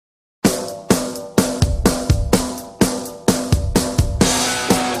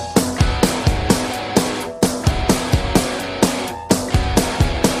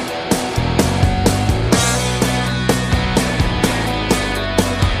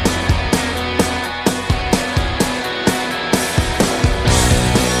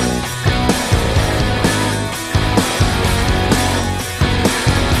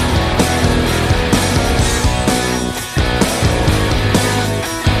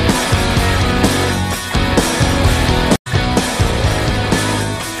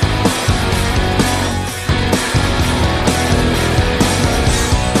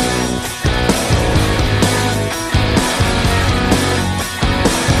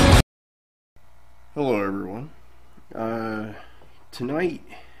Hello everyone. Tonight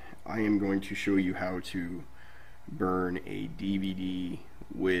I am going to show you how to burn a DVD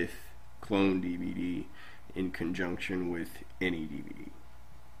with CloneDVD in conjunction with AnyDVD.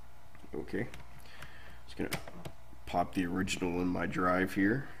 Okay, just gonna pop the original in my drive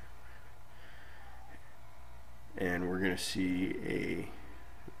here, and we're gonna see a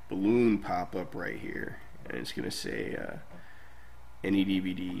balloon pop up right here, and it's gonna say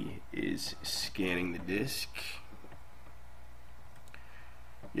AnyDVD is scanning the disc.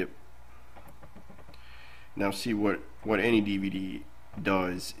 Yep. Now see what AnyDVD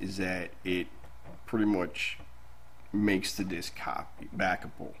does is that it pretty much makes the disc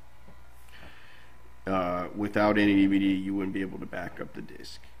backable. Without AnyDVD, you wouldn't be able to back up the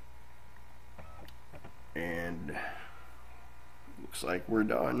disc. And looks like we're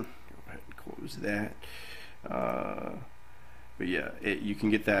done. Go ahead and close that. But yeah, you can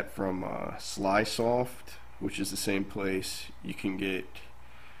get that from SlySoft, which is the same place. You can get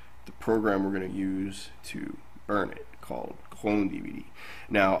the program we're going to use to burn it, called CloneDVD.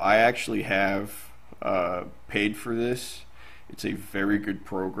 Now, I actually have paid for this. It's a very good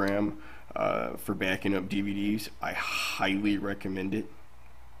program for backing up DVDs. I highly recommend it.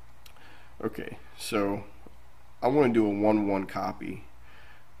 Okay, so I want to do a 1:1 copy.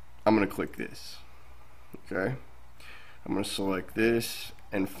 I'm going to click this. Okay. I'm going to select this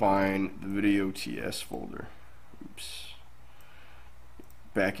and find the video TS folder. Oops.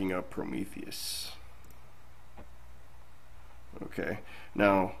 Backing up Prometheus. Okay.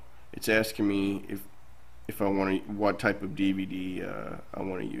 Now it's asking me if I want to, what type of DVD I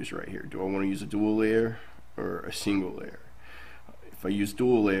want to use right here. Do I want to use a dual layer or a single layer? If I use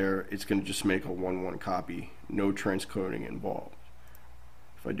dual layer, it's going to just make a 1:1 copy, no transcoding involved.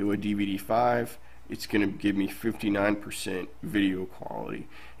 If I do a DVD5, it's going to give me 59% video quality,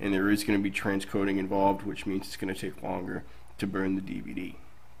 and there is going to be transcoding involved, which means it's going to take longer to burn the DVD.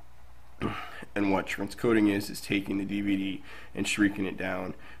 And what transcoding is taking the DVD and shrinking it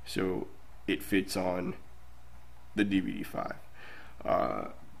down so it fits on the DVD5.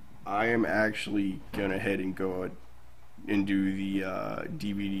 I am actually going to head and go and do the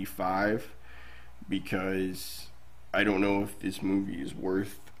DVD5 because I don't know if this movie is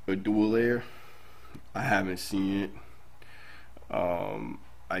worth a dual layer. I haven't seen it.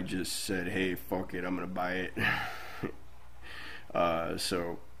 I just said, hey, fuck it, I'm gonna buy it.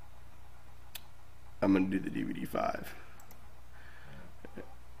 So I'm gonna do the DVD5.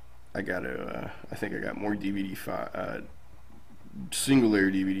 I think I got more DVD5 single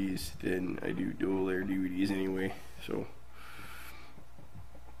layer DVDs than I do dual layer DVDs anyway. So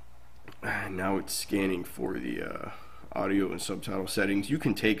now it's scanning for the audio and subtitle settings. You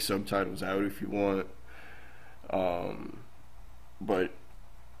can take subtitles out if you want, but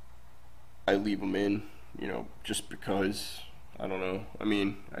I leave them in, you know, just because, I don't know. I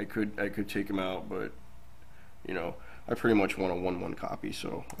mean, I could take them out, but you know, I pretty much want a 1:1 copy,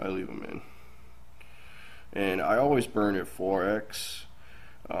 so I leave them in. And I always burn at 4x.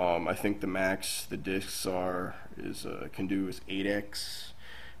 I think the max the discs can do is 8x,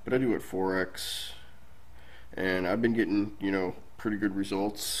 but I do it 4x. And I've been getting, you know, pretty good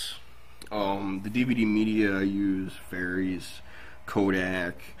results. The DVD media I use varies: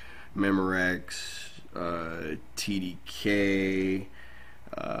 Kodak, Memorex, TDK.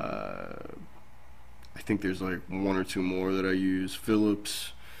 I think there's like one or two more that I use.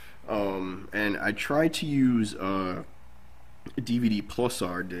 Philips. And I try to use DVD plus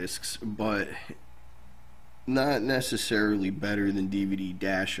R discs, but not necessarily better than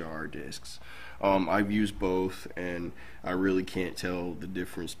DVD-R discs. I've used both, and I really can't tell the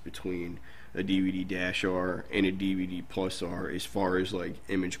difference between a DVD-R and a DVD plus R as far as like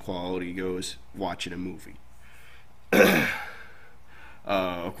image quality goes watching a movie.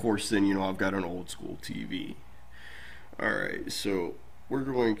 Of course, then, you know, I've got an old school TV. Alright, so we're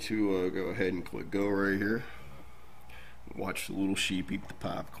going to go ahead and click go right here. Watch the little sheep eat the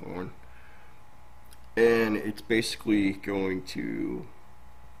popcorn. And it's basically going to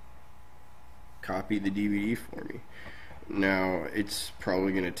copy the DVD for me. Now, it's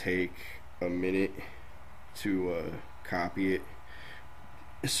probably going to take a minute to copy it.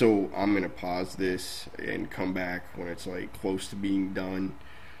 So I'm going to pause this and come back when it's like close to being done,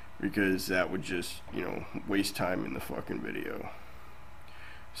 because that would just, you know, waste time in the fucking video.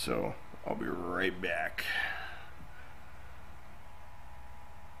 So I'll be right back.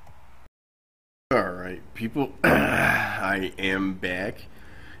 Alright, people, I am back,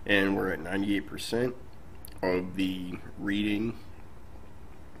 and we're at 98% of the reading,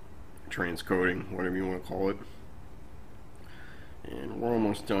 transcoding, whatever you want to call it. And we're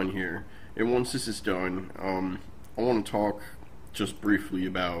almost done here. And once this is done, I want to talk just briefly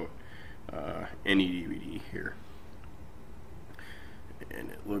about AnyDVD here. And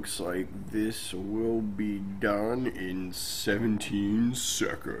it looks like this will be done in 17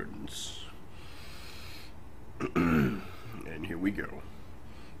 seconds. And here we go.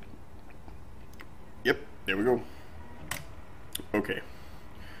 Yep, there we go. Okay.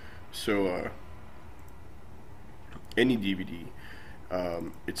 So, AnyDVD.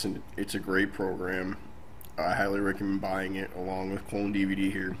 It's a great program. I highly recommend buying it along with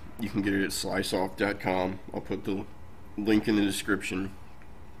CloneDVD here. You can get it at sliceoff.com. I'll put the link in the description.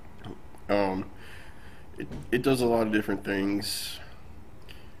 It does a lot of different things.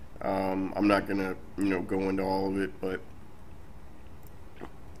 I'm not gonna go into all of it, but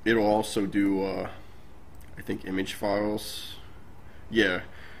it'll also do I think image files. Yeah,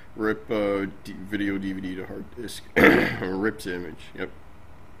 rip video DVD to hard disk or rip to image. Yep.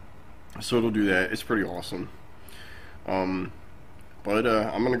 So it'll do that. It's pretty awesome. But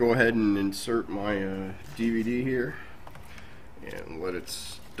I'm gonna go ahead and insert my DVD here and let it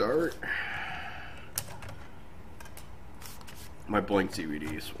start. My blank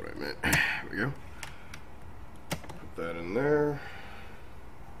DVD is what I meant. There we go. Put that in there.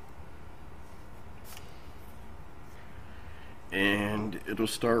 And it'll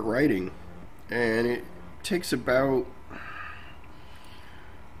start writing. And it takes about,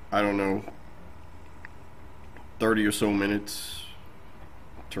 I don't know, 30 or so minutes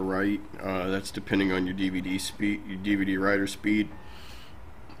to write. That's depending on your DVD speed, your DVD writer speed.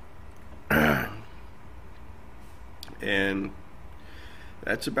 And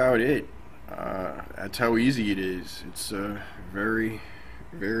that's about it. That's how easy it is. It's very,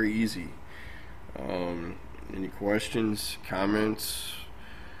 very easy. Any questions, comments,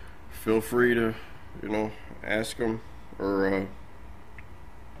 feel free to, ask them or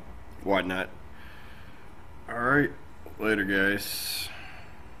whatnot. Alright, later guys.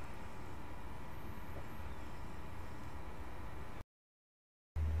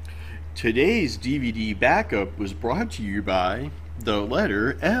 Today's DVD backup was brought to you by the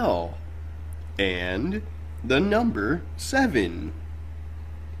letter L and the number 7.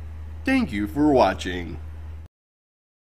 Thank you for watching.